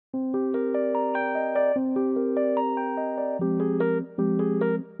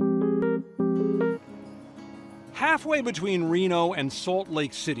Halfway between Reno and Salt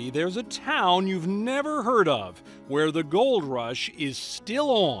Lake City, there's a town you've never heard of, where the gold rush is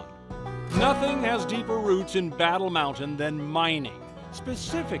still on. Nothing has deeper roots in Battle Mountain than mining,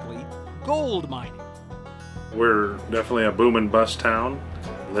 specifically gold mining. We're definitely a boom and bust town.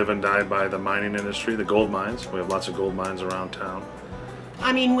 Live and die by the mining industry, the gold mines. We have lots of gold mines around town.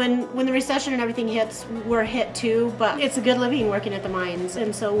 I mean, when the recession and everything hits, we're hit too, but it's a good living working at the mines.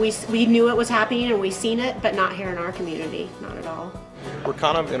 And so we knew it was happening and we seen it, but not here in our community, not at all. We're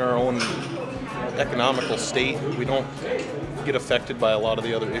kind of in our own economical state. We don't get affected by a lot of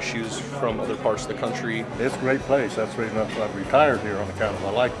the other issues from other parts of the country. It's a great place. That's the reason I've retired here on account of I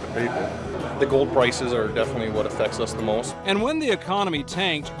like the people. The gold prices are definitely what affects us the most. And when the economy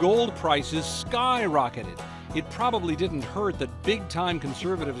tanked, gold prices skyrocketed. It probably didn't hurt that big-time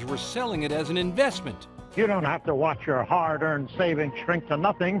conservatives were selling it as an investment. You don't have to watch your hard-earned savings shrink to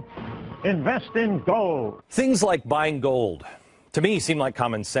nothing. Invest in gold. Things like buying gold, to me, seem like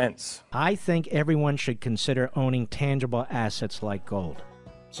common sense. I think everyone should consider owning tangible assets like gold.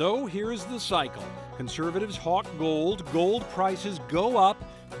 So here's the cycle. Conservatives hawk gold, gold prices go up,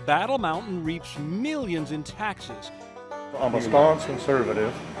 Battle Mountain reaps millions in taxes. I'm a staunch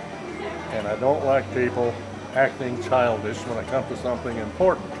conservative, and I don't like people acting childish when it comes to something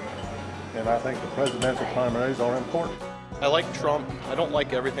important. And I think the presidential primaries are important. I like Trump. I don't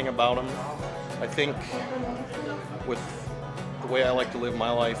like everything about him. I think with the way I like to live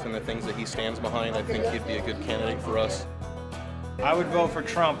my life and the things that he stands behind, I think he'd be a good candidate for us. I would vote for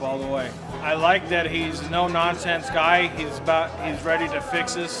Trump all the way. I like that he's a no-nonsense guy. He's ready to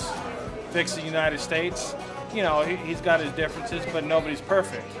fix the United States. You know, he's got his differences, but nobody's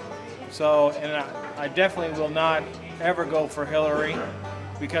perfect. So, and I definitely will not ever go for Hillary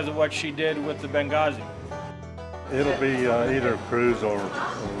because of what she did with the Benghazi. It'll be either Cruz or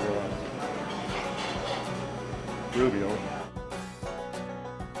Rubio.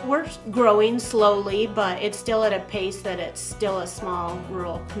 We're growing slowly, but it's still at a pace that it's still a small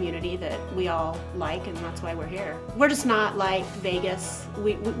rural community that we all like, and that's why we're here. We're just not like Vegas.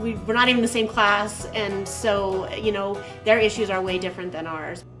 We're not even the same class, and so, you know, their issues are way different than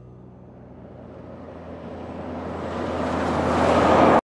ours.